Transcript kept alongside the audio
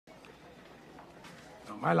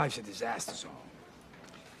No, my life's a disaster zone.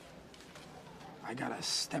 I got a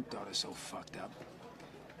stepdaughter so fucked up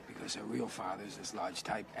because her real father's this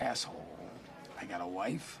large-type asshole. I got a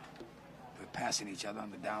wife. We're passing each other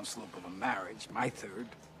on the downslope of a marriage, my third.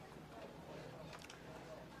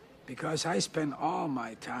 Because I spend all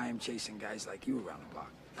my time chasing guys like you around the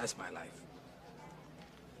block. That's my life.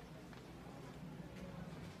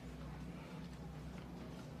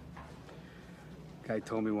 Guy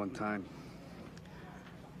told me one time,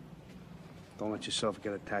 don't let yourself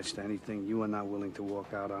get attached to anything you are not willing to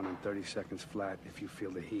walk out on in 30 seconds flat if you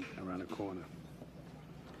feel the heat around the corner.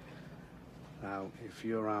 Now, if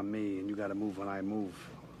you're on me and you gotta move when I move,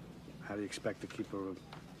 how do you expect to keep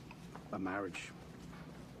a marriage?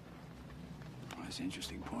 Well, that's an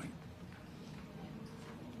interesting point.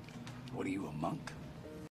 What are you, a monk?